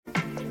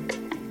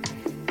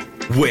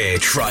We're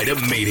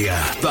Trident Media,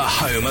 the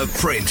home of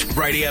print,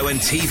 radio and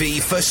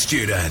TV for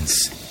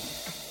students.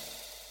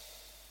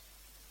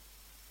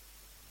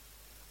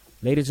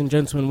 Ladies and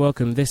gentlemen,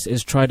 welcome. This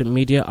is Trident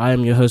Media. I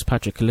am your host,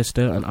 Patrick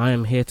Callisto, and I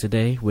am here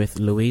today with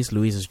Louise.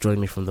 Louise has joined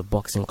me from the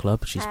boxing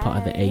club. She's part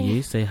of the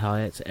AU. Say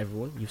hi to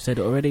everyone. You've said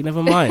it already,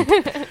 never mind.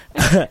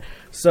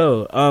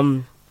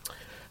 So,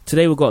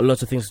 today we've got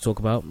lots of things to talk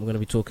about. We're going to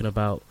be talking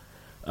about,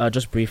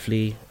 just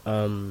briefly,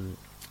 some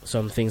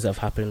things that have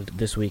happened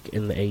this week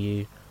in the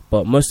AU.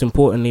 But most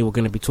importantly, we're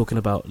going to be talking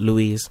about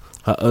Louise,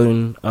 her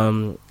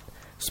own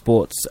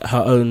sports,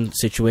 her own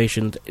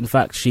situation. In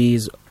fact,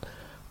 she's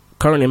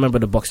currently a member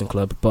of the boxing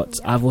club, but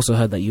I've also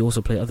heard that you also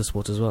play other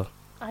sports as well.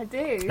 I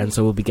do. And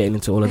so we'll be getting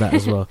into all of that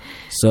as well.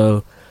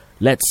 So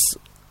let's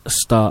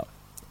start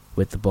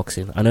with the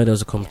boxing. I know there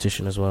was a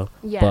competition as well.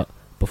 Yeah. But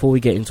before we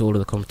get into all of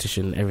the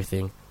competition and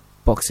everything,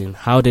 boxing,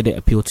 how did it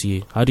appeal to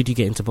you? How did you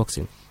get into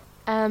boxing?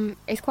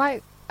 It's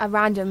quite a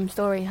random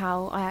story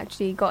how I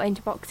actually got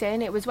into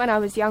boxing. It was when I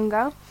was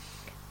younger.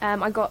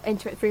 I got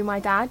into it through my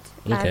dad,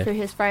 through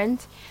his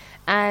friend.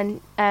 And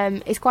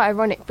it's quite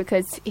ironic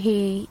because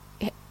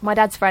my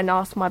dad's friend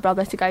asked my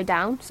brother to go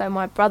down, so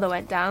my brother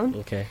went down.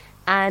 Okay.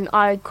 And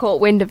I caught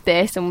wind of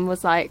this and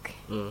was like,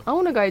 I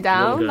want to go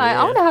down.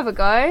 I want to have a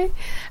go.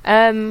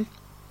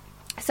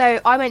 So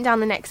I went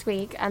down the next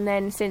week, and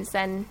then since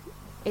then,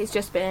 it's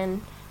just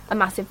been a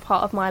massive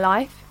part of my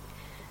life.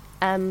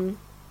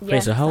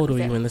 So how old were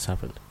you when this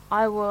happened?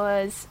 I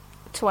was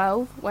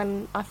 12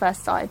 when I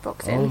first started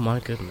boxing. Oh my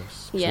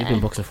goodness. So Yeah. you've been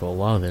boxing for a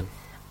while then.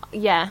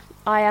 Yeah.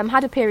 I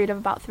had a period of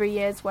about 3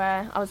 years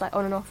where I was like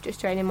on and off just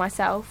training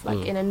myself,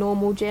 like in a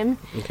normal gym.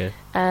 Okay.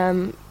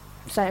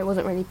 So it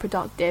wasn't really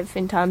productive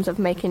in terms of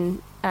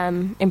making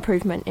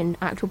improvement in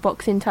actual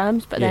boxing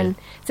terms. But then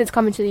since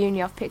coming to the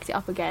uni, I've picked it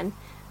up again,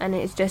 and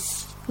it's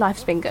just,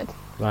 life's been good.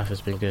 Life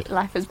has been good.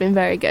 Life has been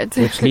very good.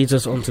 Which leads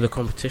us on to the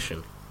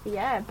competition.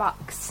 Yeah,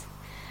 bucks.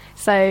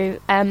 So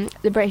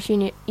the British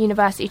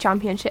University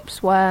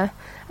Championships were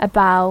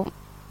about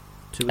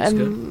 2 weeks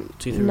ago?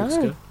 2-3 weeks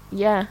ago?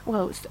 Yeah,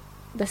 well, it's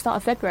the start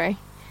of February.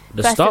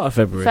 The start of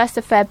February? 1st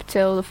of Feb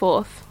till the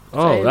 4th.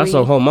 Oh, so that's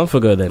a whole month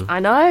ago then.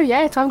 I know,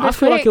 yeah, time goes I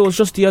feel quick. like it was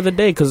just the other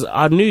day, because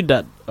I knew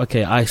that,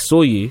 okay, I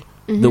saw you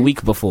the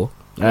week before,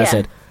 and I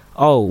said,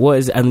 oh, what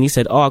is it? And you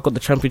said, oh, I got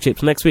the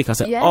championships next week. I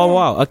said, oh,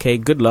 wow, okay,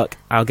 good luck.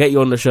 I'll get you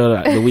on the show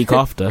the week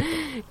after.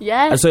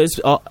 Yeah. And so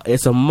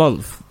it's a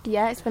month.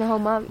 Yeah, it's been a whole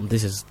month.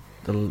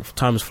 The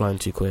time is flying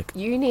too quick.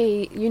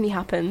 Uni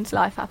happens,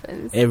 life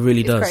happens. It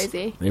really does. It's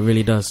crazy. It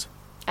really does.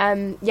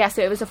 Yeah,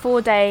 so it was a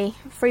 4-day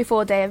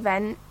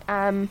event.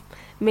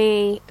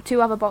 Me,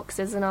 2 other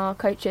boxers and our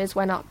coaches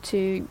went up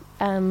to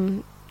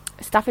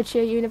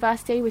Staffordshire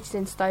University, which is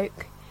in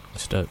Stoke.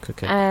 Stoke,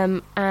 okay.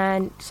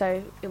 And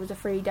so it was a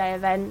 3-day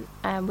event.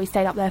 We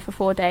stayed up there for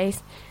 4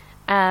 days.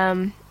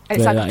 And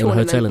it's like a in a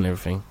tournament. hotel and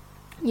everything.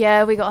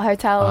 Yeah, we got a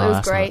hotel. It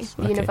was great. Nice.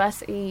 The Okay.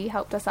 university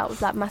helped us out with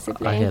that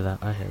massively. I hear that.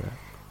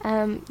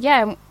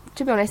 Yeah,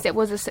 to be honest, it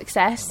was a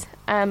success.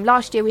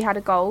 Last year we had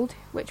a gold,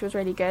 which was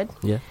really good.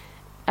 Yeah.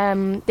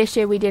 This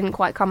year we didn't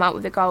quite come out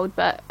with a gold,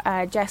 but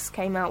Jess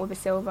came out with a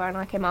silver and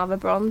I came out with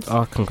a bronze.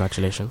 Oh,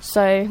 congratulations.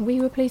 So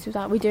we were pleased with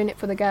that. We're doing it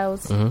for the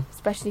girls,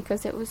 especially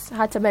because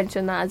had to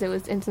mention that as it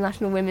was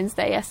International Women's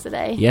Day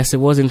yesterday. Yes, it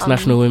was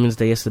International Women's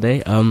Day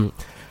yesterday.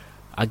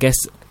 I guess,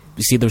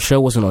 you see, the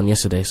show wasn't on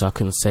yesterday, so I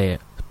couldn't say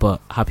it,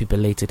 but happy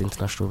belated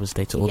International Women's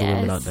Day to all the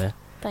women out there.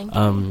 Thank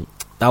you.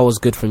 That was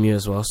good from you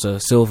as well. So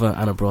silver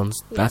and a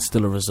bronze. Yeah. That's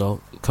still a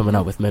result. Coming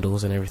out with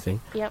medals and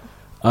everything. Yep.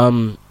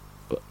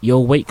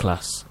 Your weight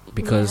class,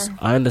 because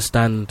I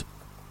understand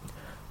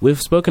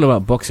we've spoken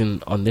about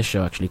boxing on this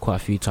show actually quite a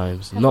few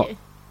times. Not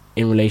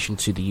in relation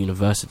to the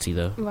university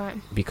though. Right.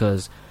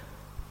 Because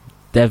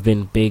there have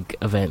been big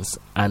events,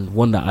 and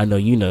one that I know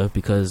you know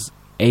because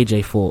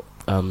AJ fought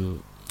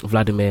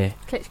Vladimir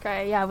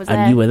Klitschko. Yeah, I was there.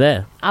 And you were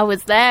there. I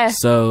was there.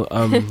 So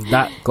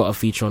that got a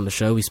feature on the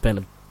show. We spent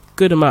a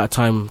good amount of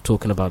time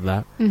talking about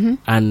that,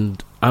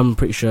 and I'm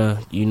pretty sure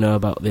you know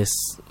about this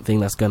thing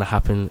that's going to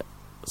happen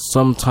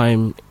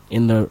sometime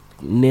in the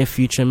near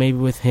future, maybe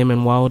with him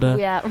and Wilder.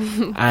 Yeah.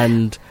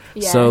 And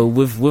so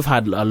we've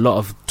had a lot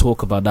of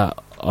talk about that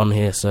on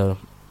here. So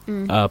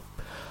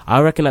I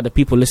reckon that the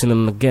people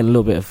listening are getting a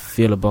little bit of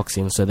feel of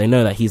boxing, so they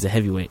know that he's a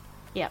heavyweight.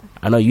 Yeah.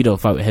 I know you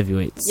don't fight with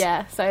heavyweights.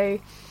 Yeah. So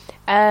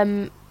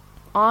I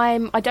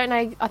don't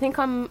know. I think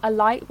I'm a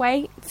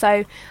lightweight.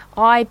 So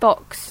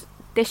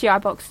this year I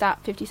boxed at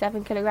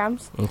 57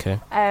 kilograms. Okay.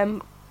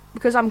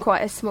 Because I'm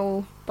quite a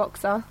small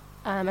boxer,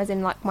 as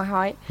in like my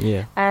height.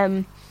 Yeah.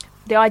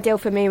 The ideal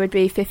for me would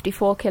be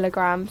 54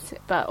 kilograms,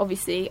 but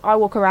obviously I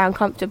walk around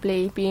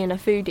comfortably being a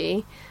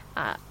foodie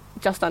at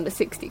just under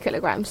 60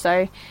 kilograms.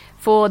 So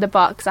for the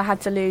bucks, I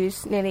had to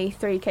lose nearly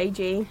 3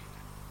 kg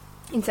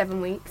in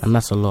 7 weeks. And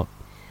that's a lot.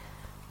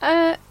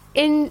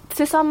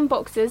 To some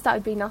boxers, that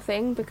would be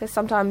nothing, because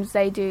sometimes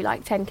they do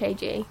like 10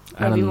 kg,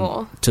 maybe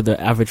more. To the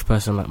average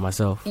person like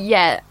myself.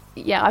 Yeah,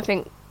 I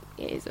think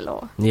it is a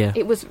lot. Yeah.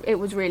 It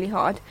was really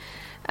hard.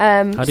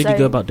 How did you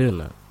go about doing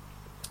that?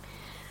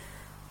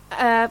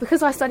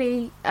 Because I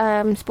study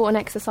sport and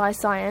exercise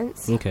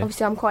science,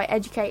 obviously I'm quite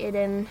educated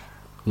in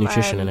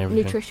nutrition and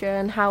everything.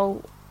 Nutrition,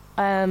 how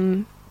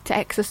to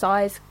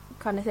exercise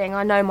kind of thing.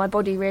 I know my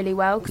body really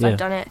well because I've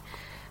done it,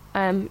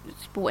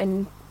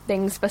 sporting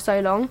things for so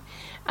long.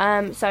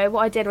 So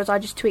what I did was I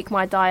just tweaked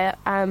my diet.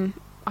 I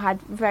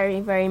had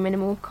very, very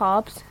minimal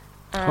carbs.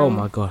 Oh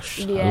my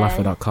gosh, I laugh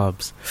about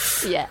carbs.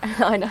 Yeah,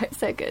 I know, it's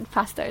so good.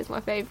 Pasta is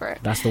my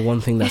favourite. That's the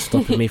one thing that's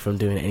stopping me from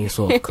doing any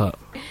sort of cut.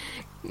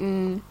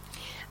 And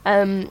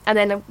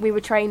then we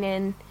were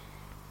training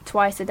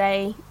twice a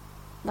day,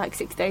 like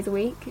 6 days a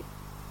week.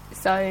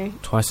 So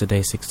twice a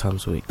day, 6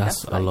 times a week.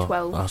 That's a like lot.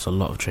 12. That's a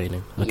lot of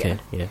training. Okay,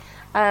 yeah.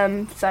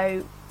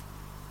 So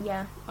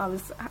yeah, I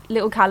was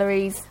little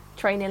calories,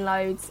 training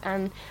loads,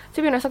 and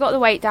to be honest, I got the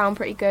weight down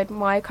pretty good.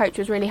 My coach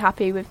was really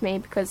happy with me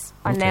because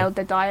I nailed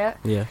the diet.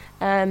 Yeah.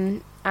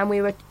 And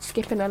we were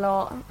skipping a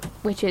lot,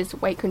 which is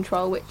weight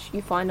control, which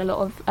you find a lot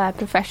of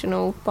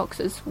professional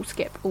boxers will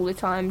skip all the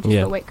time just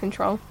for weight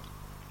control.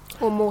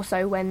 Or more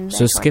so when...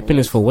 So skipping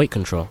is for weight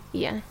control?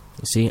 Yeah.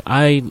 See,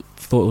 I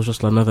thought it was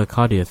just another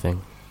cardio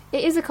thing.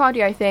 It is a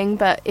cardio thing,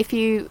 but if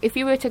you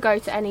were to go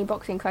to any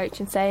boxing coach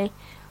and say,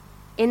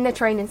 in the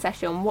training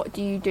session, what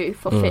do you do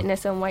for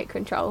fitness and weight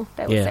control?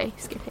 They will say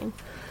skipping.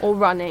 Or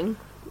running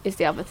is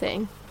the other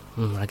thing.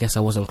 I guess I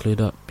wasn't clued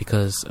up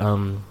because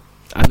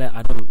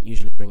I don't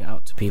usually bring it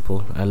out to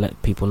people and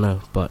let people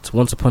know. But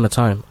once upon a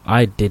time,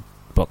 I did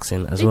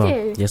boxing as well.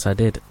 Did you? Yes, I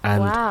did.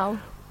 And wow.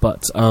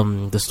 But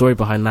the story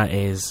behind that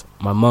is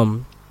my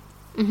mum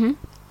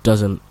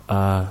doesn't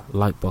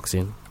like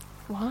boxing.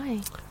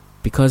 Why?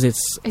 Because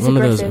it's one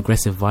of those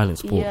aggressive, violent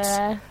sports.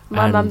 Yeah,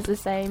 my mum's the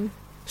same.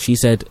 She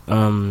said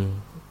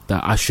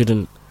that I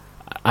shouldn't...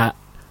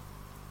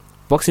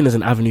 boxing is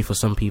an avenue for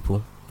some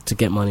people to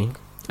get money.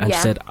 And she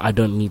said, I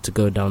don't need to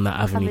go down that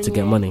avenue to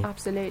get money.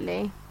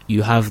 Absolutely.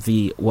 You have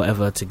the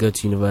whatever to go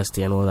to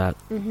university and all that.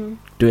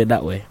 Do it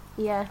that way.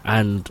 Yeah.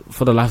 And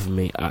for the life of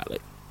me...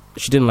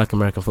 she didn't like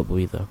American football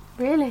either.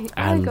 Really?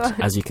 And oh my God.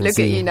 as you can look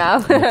see... at you now.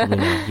 Look at me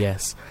now,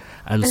 yes.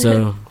 And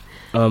so,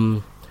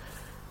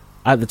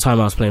 at the time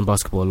I was playing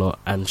basketball a lot,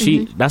 and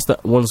that's the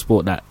one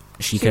sport that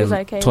she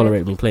can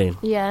tolerate me playing.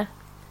 Yeah.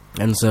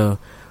 And so,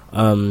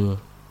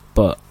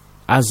 but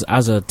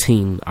as a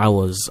teen, I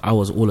was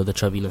all of the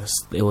chubbiness.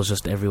 It was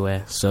just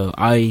everywhere. So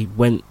I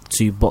went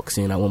to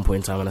boxing at one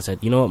point in time, and I said,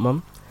 you know what,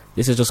 Mum?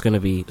 This is just going to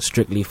be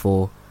strictly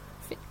for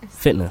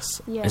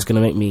fitness. Yeah. It's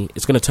going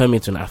to turn me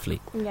into an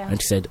athlete. Yeah.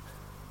 And she said,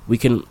 we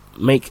can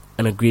make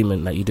an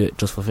agreement that you do it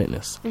just for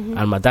fitness.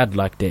 And my dad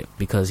liked it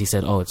because he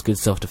said, oh, it's good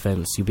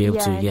self-defense. You'll be able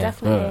to,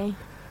 definitely.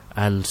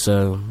 And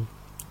so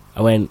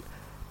I went,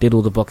 did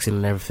all the boxing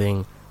and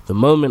everything. The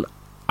moment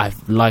I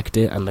liked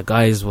it and the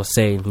guys were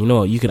saying, you know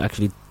what, you could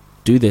actually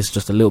do this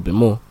just a little bit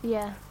more.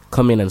 Yeah.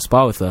 Come in and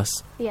spar with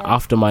us. Yeah.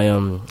 After my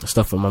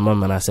stuff with my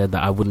mum, and I said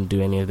that I wouldn't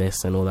do any of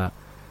this and all that,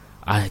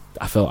 I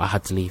felt I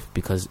had to leave,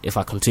 because if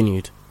I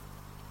continued,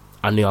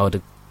 I knew I would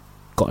have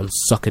gotten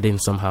suckered in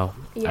somehow,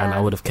 and I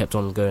would have kept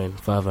on going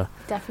further.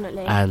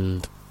 Definitely.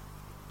 And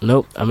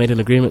nope, I made an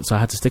agreement, so I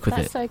had to stick with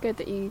it. That's so good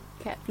that you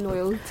kept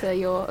loyal to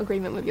your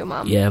agreement with your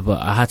mum. Yeah,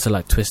 but I had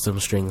to twist some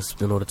strings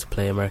in order to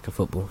play American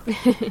football.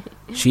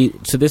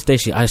 To this day,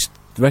 I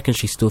reckon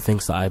she still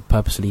thinks that I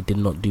purposely did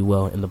not do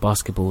well in the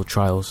basketball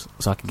trials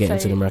so I could get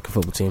into the American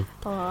football team.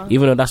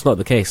 Even though that's not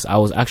the case. I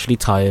was actually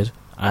tired,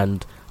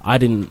 and I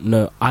didn't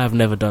know. I have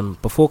never done,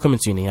 before coming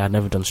to uni, I had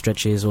never done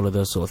stretches, all of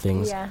those sort of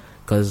things. Yeah.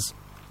 Because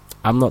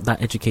I'm not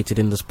that educated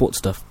in the sports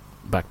stuff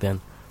back then.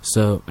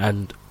 So,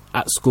 and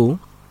at school,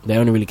 they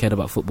only really cared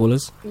about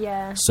footballers.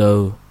 Yeah.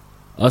 So,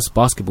 us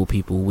basketball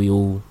people, we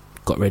all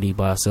got ready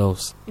by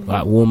ourselves.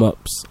 Like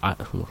warm-ups. I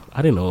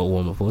didn't know what a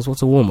warm-up was.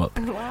 What's a warm-up?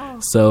 Wow.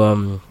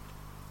 So,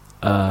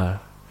 I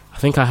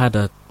think I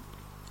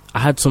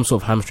had some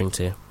sort of hamstring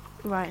tear.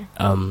 Right.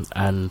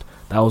 And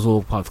that was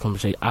all part of the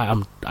conversation.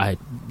 I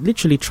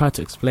literally tried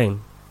to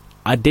explain.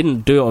 I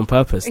didn't do it on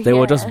purpose. They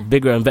were just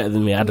bigger and better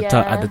than me at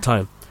the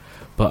time.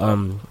 But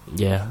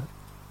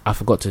I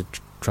forgot to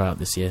try out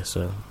this year.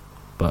 So,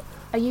 but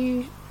are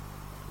you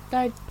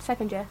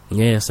second year?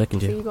 Yeah,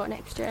 second year. So you got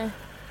next year.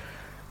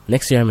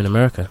 Next year I'm in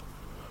America.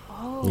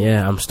 Oh.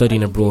 Yeah, I'm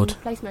studying abroad.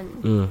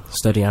 Placement.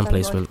 Study and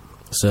placement.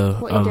 So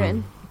what are you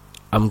doing?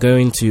 I'm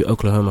going to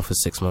Oklahoma for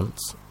 6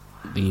 months.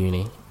 The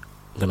uni.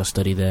 I'm gonna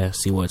study there,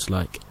 see what it's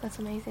like. That's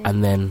amazing.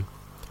 And then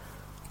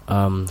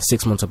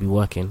 6 months I'll be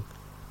working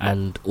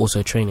and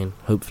also training,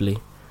 hopefully.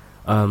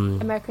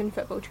 American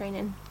football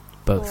training.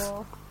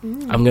 Both.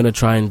 I'm gonna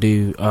try and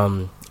do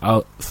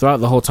throughout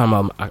the whole time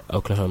I'm at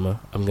Oklahoma,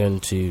 I'm going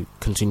to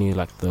continue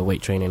the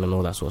weight training and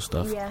all that sort of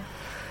stuff. Yeah.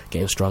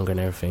 Getting stronger and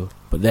everything.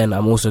 But then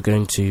I'm also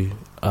going to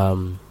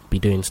be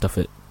doing stuff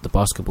at the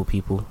basketball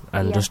people,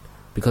 and just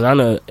because I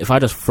know if I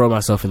just throw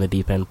myself in the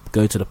deep end,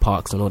 go to the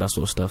parks and all that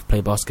sort of stuff,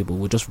 play basketball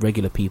with just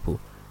regular people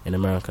in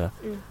America,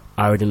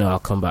 I already know I'll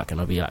come back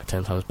and I'll be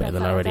 10 times better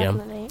than I already am.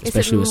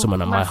 Especially with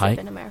someone at my height.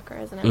 In America,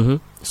 isn't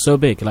it? So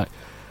big.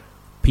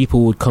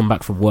 People would come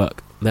back from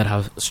work, they'd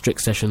have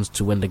strict sessions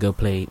to when they go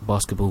play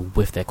basketball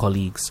with their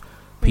colleagues.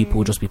 People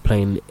will just be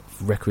playing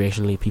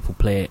recreationally. People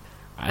play it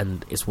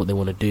and it's what they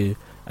want to do.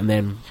 And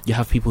then you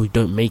have people who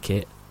don't make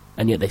it,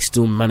 and yet they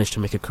still manage to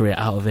make a career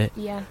out of it.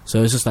 Yeah.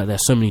 So it's just like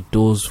there's so many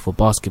doors for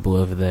basketball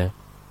over there.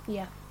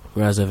 Yeah.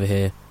 Whereas over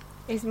here,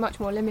 it's much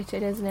more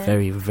limited, isn't it?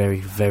 very, very,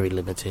 very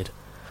limited.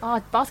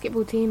 Our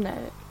basketball team,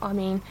 though, I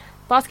mean,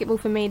 basketball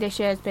for me this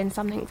year has been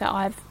something that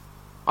I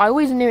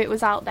always knew it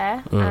was out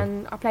there,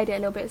 and I played it a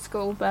little bit at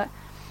school, but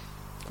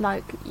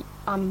like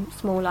I'm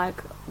small,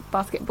 like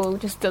basketball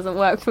just doesn't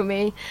work for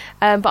me.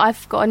 But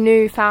I've got a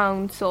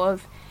newfound sort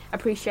of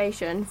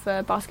appreciation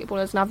for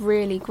basketballers, and I've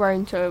really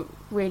grown to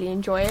really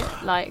enjoy it.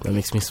 Like, that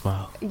makes me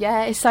smile.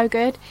 Yeah, it's so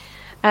good.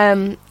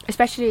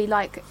 Especially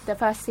like the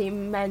first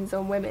team men's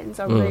and women's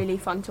are really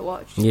fun to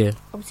watch. Yeah.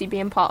 Obviously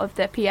being part of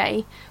the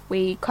PA,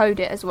 we code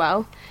it as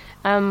well.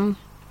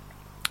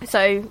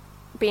 So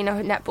being a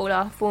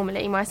netballer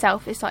formerly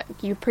myself, it's like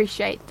you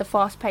appreciate the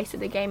fast pace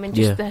of the game and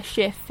just the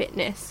sheer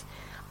fitness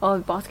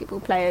of basketball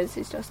players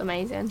is just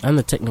amazing. And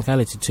the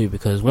technicality too,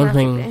 because one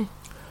thing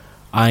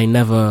I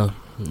never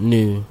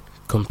knew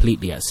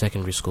completely at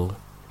secondary school,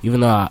 even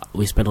though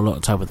we spent a lot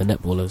of time with the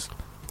netballers,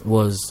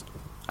 was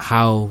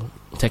how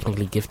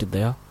technically gifted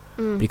they are.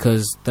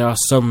 Because there are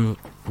some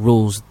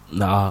rules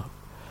that are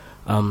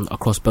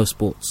across both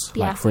sports,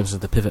 like for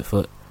instance the pivot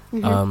foot,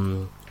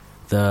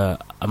 the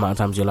amount of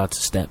times you're allowed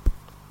to step,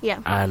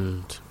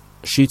 and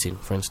shooting,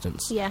 for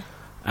instance.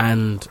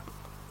 And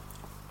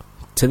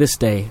to this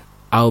day,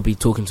 I'll be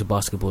talking to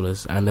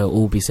basketballers and they'll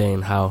all be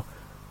saying how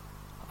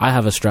I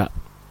have a strap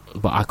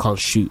but I can't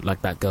shoot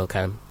like that girl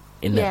can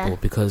in netball,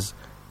 because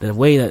the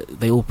way that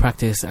they all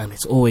practice, and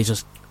it's always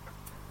just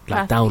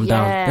like down.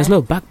 There's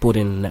no backboard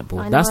in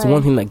netball. That's the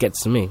one thing that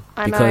gets to me,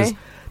 because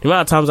the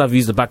amount of times I've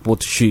used the backboard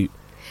to shoot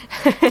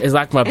is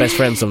like my best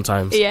friend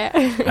sometimes.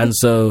 And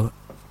so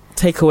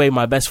take away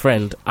my best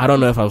friend, I don't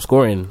know if I'm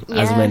scoring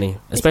as many,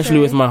 especially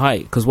with my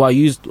height, because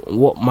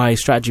what my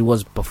strategy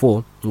was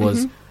before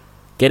was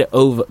get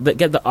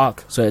the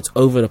arc so it's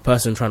over the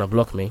person trying to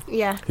block me,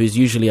 who's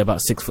usually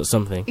about 6 foot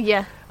something,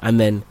 and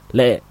then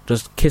let it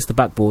just kiss the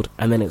backboard,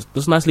 and then it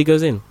just nicely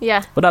goes in.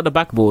 Without the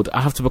backboard,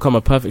 I have to become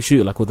a perfect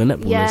shooter like with the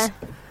netballers.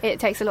 It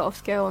takes a lot of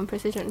skill and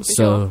precision.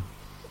 So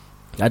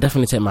I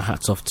definitely take my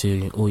hats off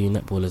to all you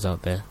netballers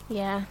out there.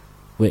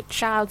 Which,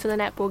 shout out to the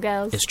netball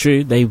girls. It's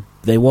true,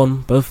 they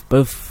won both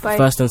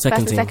first and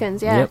second team.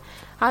 Seconds, do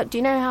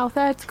you know how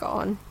thirds got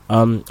on? I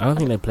don't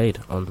think they played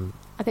on.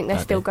 I think they're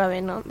still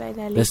going, aren't they?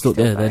 Their league's still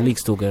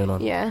going on.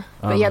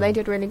 But they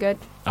did really good.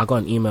 I got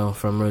an email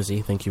from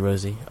Rosie, thank you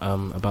Rosie,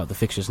 about the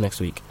fixtures next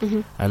week.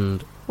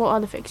 And what are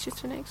the fixtures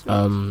for next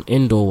week?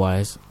 Indoor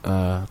wise,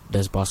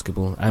 there's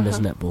basketball and there's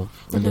netball,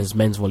 and there's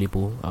men's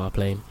volleyball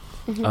playing.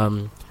 I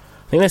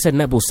think they said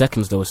netball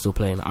seconds they were still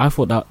playing. I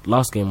thought that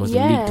last game was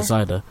the league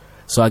decider,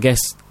 so I guess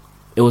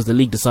it was the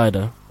league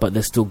decider, but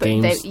there's still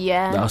games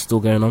that are still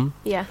going on.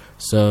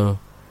 So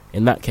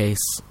in that case,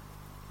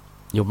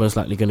 you're most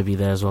likely going to be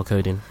there as well,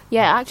 coding.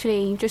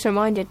 Actually, you just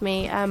reminded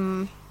me,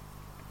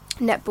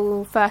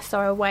 netball first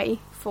are away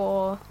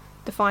for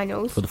the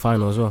finals. For the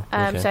final as well?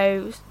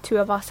 So 2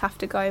 of us have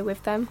to go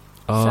with them.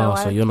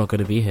 So you're not going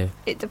to be here?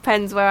 It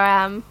depends where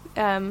I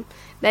am.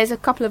 There's a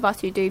couple of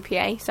us who do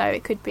PA, so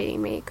it could be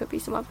me, it could be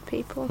some other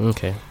people.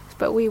 Okay.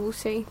 But we will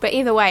see. But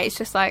either way, it's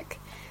just like,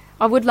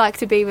 I would like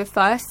to be with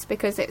first,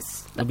 because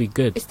that'd be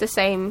good. It's the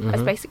same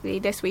as basically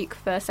this week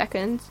for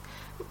seconds.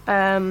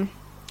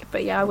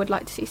 But I would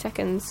like to see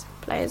seconds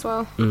play as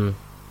well.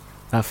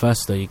 At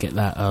first though, you get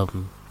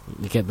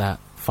that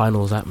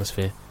finals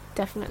atmosphere.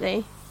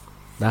 Definitely.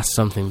 That's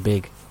something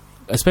big.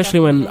 Especially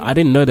when I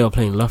didn't know they were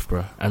playing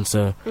Loughborough, and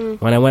so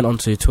when I went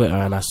onto Twitter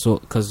and I saw,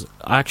 because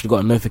I actually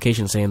got a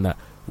notification saying that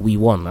we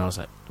won, I was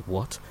like,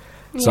 what?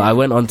 So I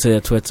went onto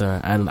Twitter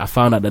and I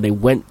found out that they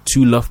went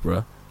to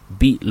Loughborough,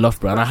 beat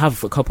Loughborough, and I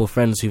have a couple of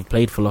friends who've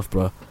played for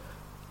Loughborough,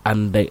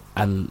 and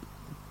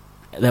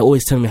they're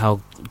always telling me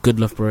how good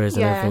Loughborough is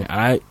and everything.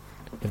 And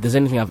if there's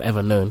anything I've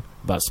ever known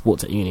about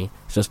sports at uni,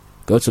 it's just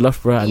go to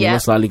Loughborough and you're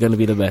most likely going to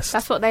be the best.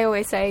 That's what they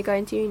always say,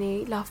 going to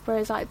uni. Loughborough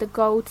is like the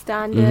gold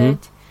standard.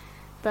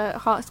 But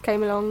Herts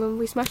came along and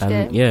we smashed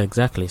it. Yeah,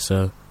 exactly.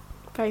 So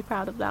very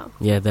proud of that.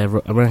 Yeah, their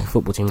American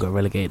football team got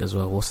relegated as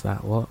well. What's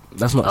that? What?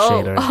 That's not a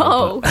shade or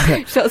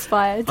anything. Shots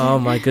fired. Oh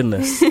my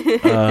goodness.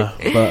 No,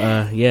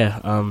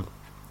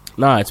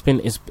 it's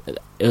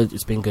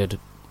been good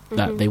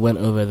that they went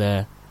over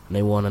there and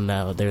they won, and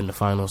now they're in the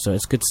final. So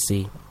it's good to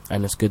see,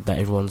 and it's good that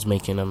everyone's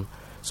making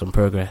some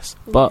progress.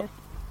 But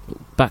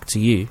back to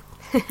you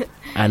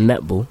and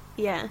netball.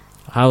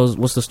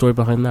 What's the story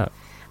behind that?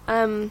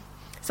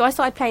 So I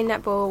started playing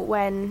netball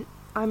when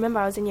I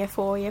remember I was in year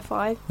 4, year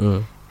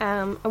 5,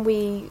 and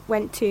we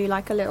went to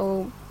like a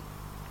little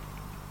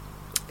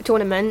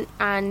tournament,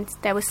 and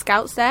there were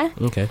scouts there.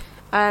 Okay.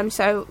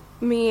 So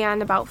me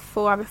and about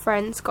 4 other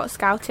friends got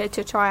scouted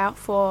to try out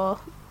for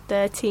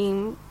the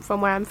team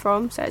from where I'm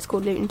from. So it's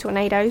called Luton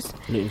Tornadoes.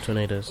 Luton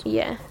Tornadoes.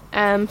 Yeah.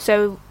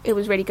 So it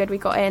was really good. We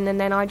got in, and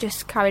then I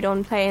just carried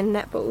on playing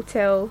netball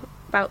till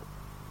about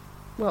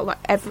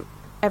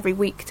every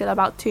week till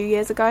about 2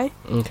 years ago.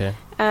 Okay.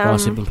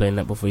 So you've been playing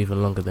netball for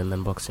even longer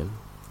than boxing.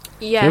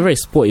 Yeah. You're a very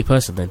sporty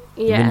person then.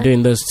 Yeah. You've been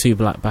doing those two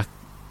back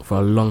for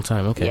a long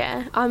time. Okay.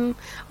 Yeah.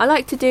 I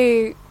like to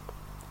do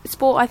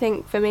sport. I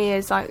think for me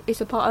is like it's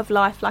a part of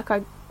life. Like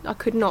I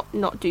could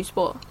not do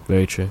sport.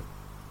 Very true.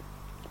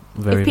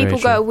 Very, if people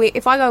very true.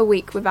 if I go a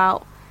week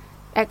without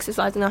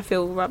exercising, I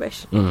feel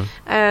rubbish.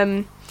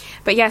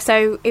 But yeah,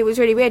 so it was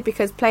really weird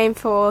because playing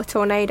for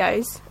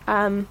Tornadoes,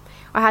 I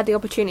had the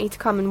opportunity to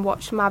come and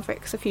watch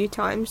Mavericks a few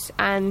times,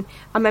 and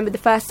I remember the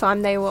first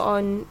time they were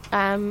on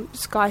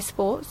Sky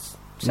Sports,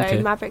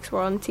 so Mavericks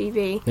were on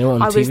TV. They were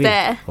on TV? Was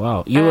there.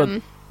 Wow, you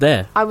were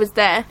there? I was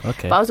there,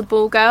 okay. But I was a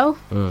ball girl.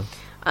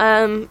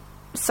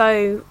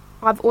 So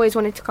I've always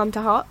wanted to come to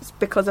Herts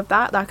because of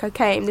that. Like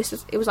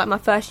it was like my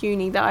first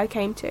uni that I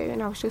came to,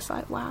 and I was just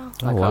like, wow.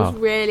 I was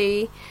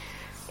really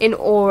in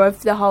awe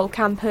of the whole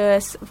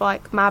campus, of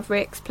like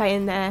Mavericks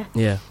playing there.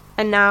 Yeah.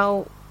 And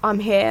now I'm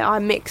here.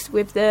 I'm mixed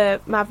with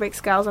the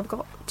Mavericks girls. I've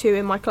got 2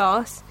 in my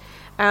class.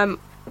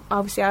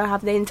 Obviously, I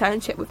have the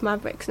internship with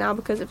Mavericks now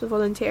because of the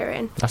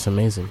volunteering. That's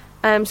amazing.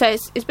 So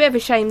it's a bit of a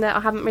shame that I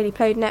haven't really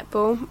played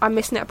netball. I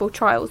missed netball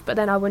trials, but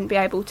then I wouldn't be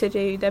able to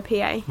do the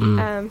PA.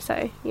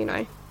 So, you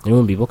know. You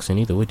wouldn't be boxing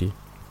either, would you?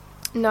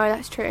 No,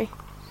 that's true.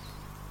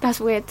 That's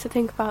weird to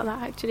think about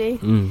that,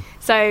 actually.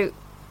 So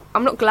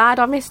I'm not glad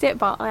I missed it,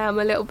 but I am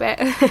a little bit.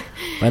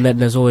 And then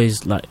there's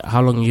always, like,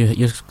 how long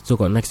you still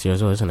got next year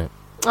as well, isn't it?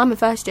 I'm in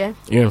first year.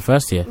 You're in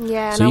first year?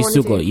 Yeah. So you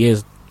still got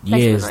years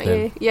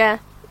then? Yeah.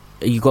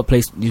 You've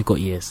got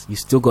years. You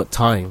still got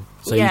time.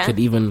 So you could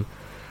even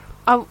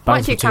I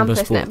might do campus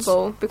sports.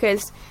 netball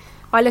because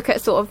I look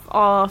at sort of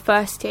our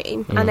first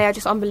team and they are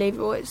just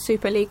unbelievable. It's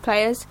Super League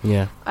players.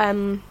 Yeah.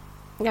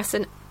 That's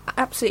an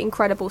absolutely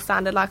incredible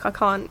standard. Like, I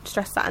can't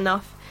stress that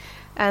enough.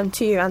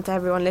 To you and to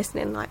everyone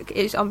listening, like,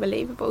 it's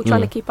unbelievable.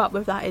 Trying to keep up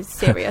with that is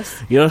serious.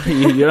 you don't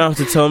have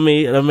to tell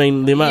me. I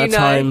mean, the amount of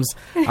times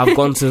I've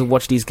gone to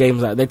watch these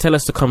games, like, they tell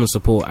us to come and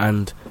support,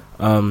 and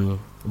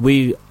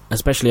we,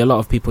 especially a lot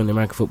of people in the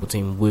American football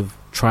team, we've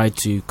tried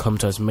to come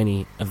to as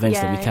many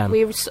events that we can.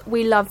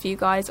 We love you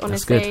guys,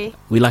 honestly. That's good.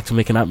 We like to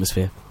make an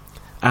atmosphere,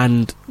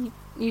 and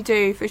you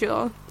do for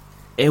sure.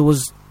 It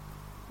was.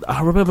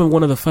 I remember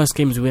one of the first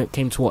games we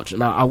came to watch.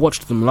 Now, I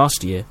watched them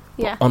last year,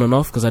 on and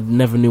off, because I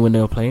never knew when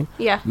they were playing.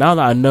 Yeah. Now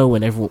that I know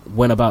when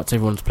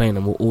everyone's playing,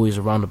 and we're always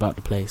around about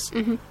the place.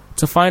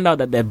 To find out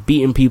that they're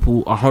beating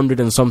people 100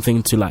 and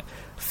something to like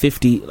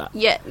 50. Like,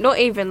 yeah, not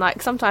even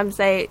like sometimes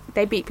they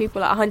beat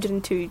people at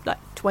 102, like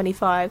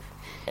 25.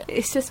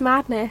 It's just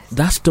madness.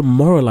 That's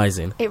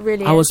demoralising. It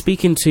really is. I was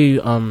speaking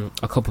to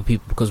a couple of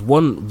people because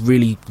one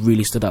really,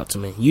 really stood out to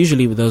me.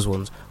 Usually with those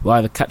ones, we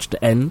either catch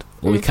the end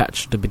or we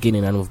catch the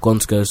beginning, and we've gone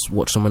to go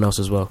watch someone else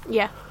as well.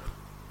 Yeah.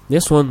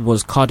 This one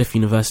was Cardiff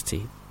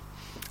University.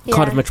 Yeah,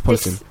 Cardiff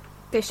Metropolitan.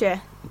 This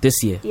year.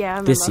 This year. Yeah, I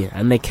remember. This year.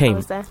 And they came. I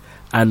was there.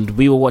 And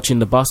we were watching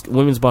the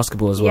women's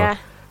basketball as well. Yeah.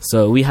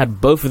 So we had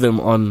both of them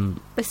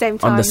on the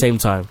same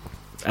time.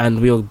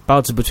 And we were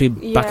bouncing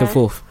between back and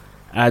forth.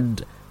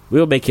 And we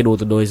were making all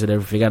the noise and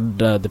everything, and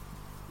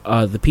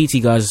the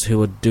PT guys who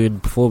were doing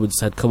performance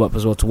had come up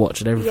as well to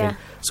watch and everything. Yeah.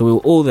 So we were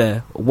all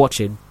there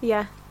watching.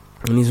 Yeah.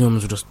 And these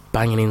women were just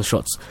banging in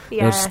shots. Yeah.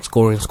 You know,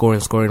 scoring.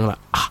 We're like,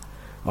 all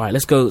right,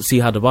 let's go see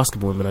how the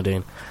basketball women are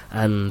doing.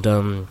 And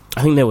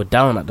I think they were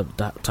down at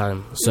that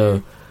time,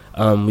 so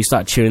we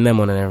started cheering them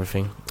on and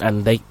everything.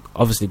 And they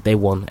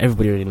won.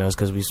 Everybody already knows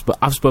because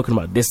I've spoken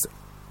about this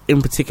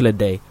in particular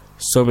day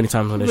so many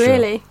times on the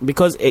show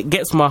because it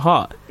gets my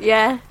heart.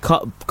 Yeah.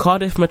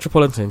 Cardiff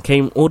Metropolitan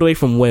came all the way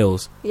from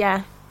Wales.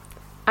 Yeah.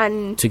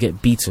 And to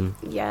get beaten.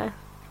 Yeah.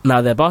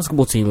 Now their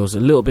basketball team was a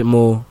little bit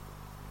more.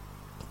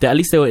 At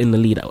least they were in the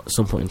lead at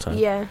some point in time.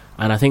 Yeah.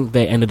 And I think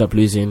they ended up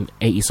losing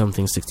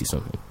 80-something,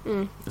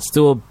 60-something. It's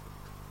still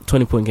a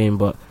 20-point game,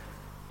 but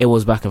it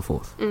was back and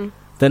forth.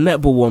 The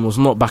netball one was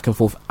not back and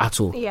forth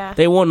at all. Yeah.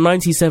 They won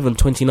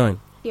 97-29.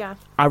 Yeah.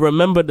 I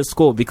remember the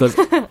score because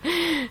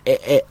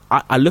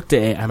I looked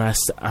at it and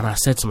I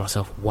said to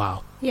myself,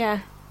 wow. Yeah.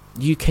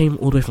 You came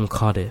all the way from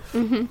Cardiff.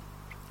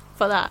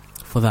 For that.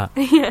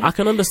 Yeah. I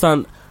can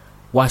understand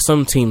why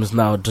some teams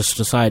now just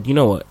decide, you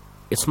know what,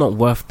 it's not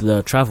worth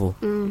the travel.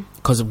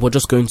 Because we're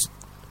just going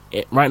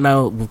to... right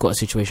now, we've got a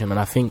situation, and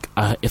I think,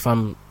 if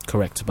I'm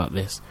correct about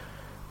this,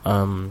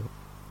 in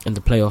the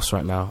playoffs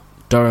right now,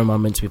 Durham are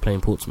meant to be playing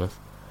Portsmouth.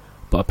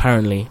 But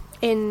apparently...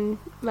 In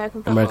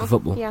American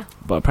football. Yeah.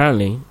 But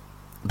apparently,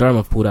 Durham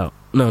have pulled out.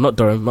 No, not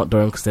Durham,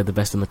 because they're the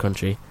best in the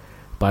country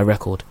by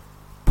record.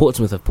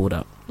 Portsmouth have pulled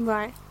out.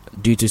 Right.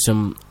 Due to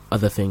some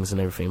other things and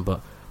everything.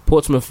 But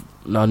Portsmouth,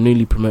 our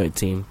newly promoted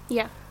team,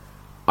 yeah,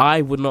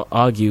 I would not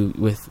argue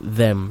with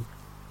them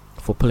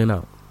for pulling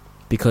out.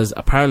 Because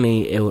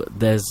apparently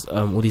there's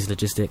all these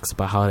logistics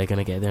about how they're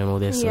going to get there and all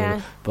this.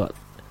 Yeah. But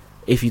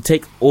if you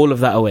take all of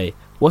that away,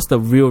 what's the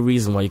real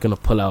reason why you're going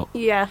to pull out?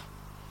 Yeah.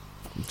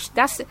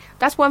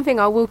 That's one thing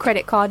I will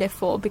credit Cardiff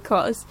for,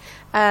 because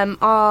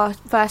our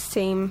first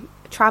team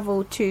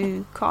travelled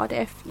to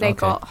Cardiff. They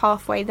got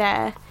halfway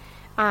there,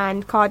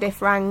 and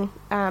Cardiff rang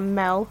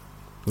Mel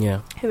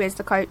who is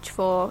the coach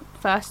for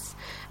First,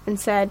 and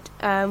said,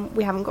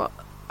 we haven't got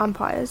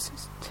umpires,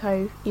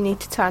 so you need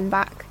to turn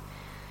back.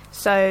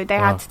 So they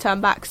had to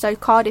turn back. So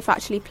Cardiff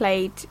actually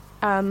played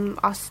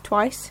us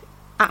twice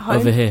at home.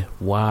 Over here.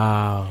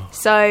 Wow.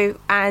 So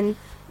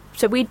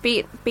we'd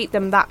beat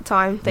them that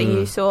time that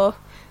you saw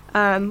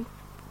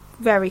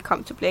very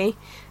comfortably.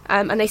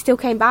 And they still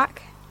came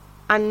back.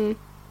 And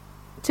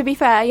to be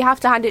fair, you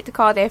have to hand it to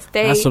Cardiff.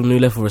 That's some new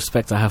level of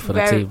respect I have for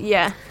the team.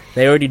 Yeah.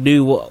 They already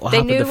knew what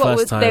happened the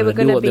first time. They were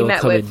going to be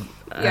met with.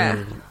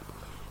 Yeah.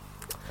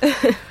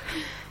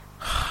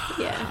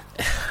 Yeah.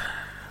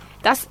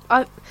 That's...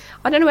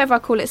 I don't know whether I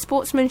call it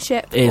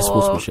sportsmanship. It is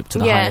sportsmanship to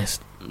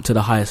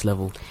the highest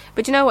level.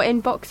 But you know what? In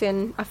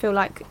boxing, I feel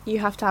like you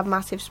have to have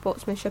massive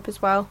sportsmanship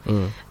as well.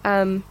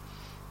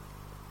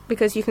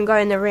 Because you can go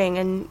in the ring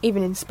and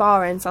even in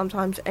sparring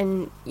sometimes,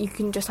 and you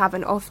can just have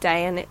an off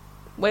day. And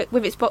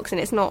with its boxing,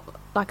 it's not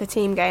like a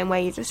team game where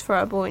you just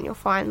throw a ball and you're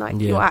fine.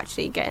 Like you're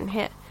actually getting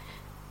hit,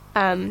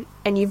 and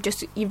you've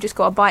just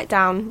got to bite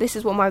down. This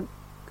is what my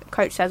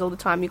coach says all the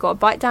time. You've got to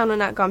bite down on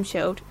that gum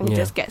shield and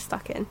just get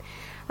stuck in.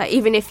 Like,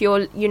 even if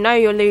you're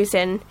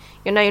losing,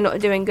 you're not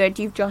doing good,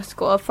 you've just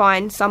got to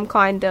find some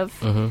kind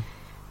of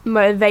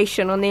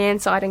motivation on the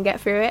inside and get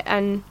through it.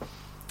 And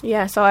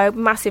yeah, so I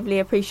massively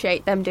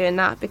appreciate them doing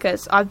that,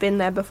 because I've been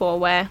there before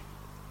where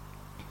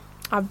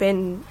I've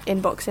been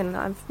in boxing and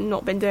I've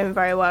not been doing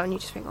very well, and you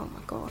just think, oh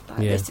my god,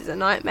 this is a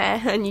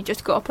nightmare, and you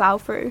just got to plough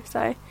through.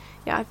 So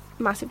yeah, I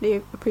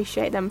massively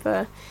appreciate them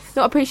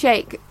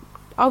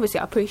obviously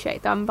I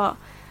appreciate them, but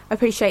I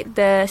appreciate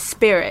the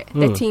spirit,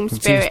 the team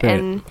spirit,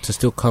 and to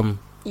still come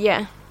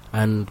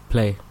and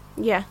play.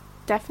 Yeah,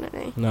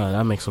 definitely. No,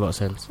 that makes a lot of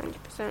sense.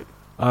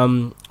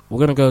 100%. We're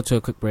gonna go to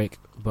a quick break,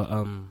 but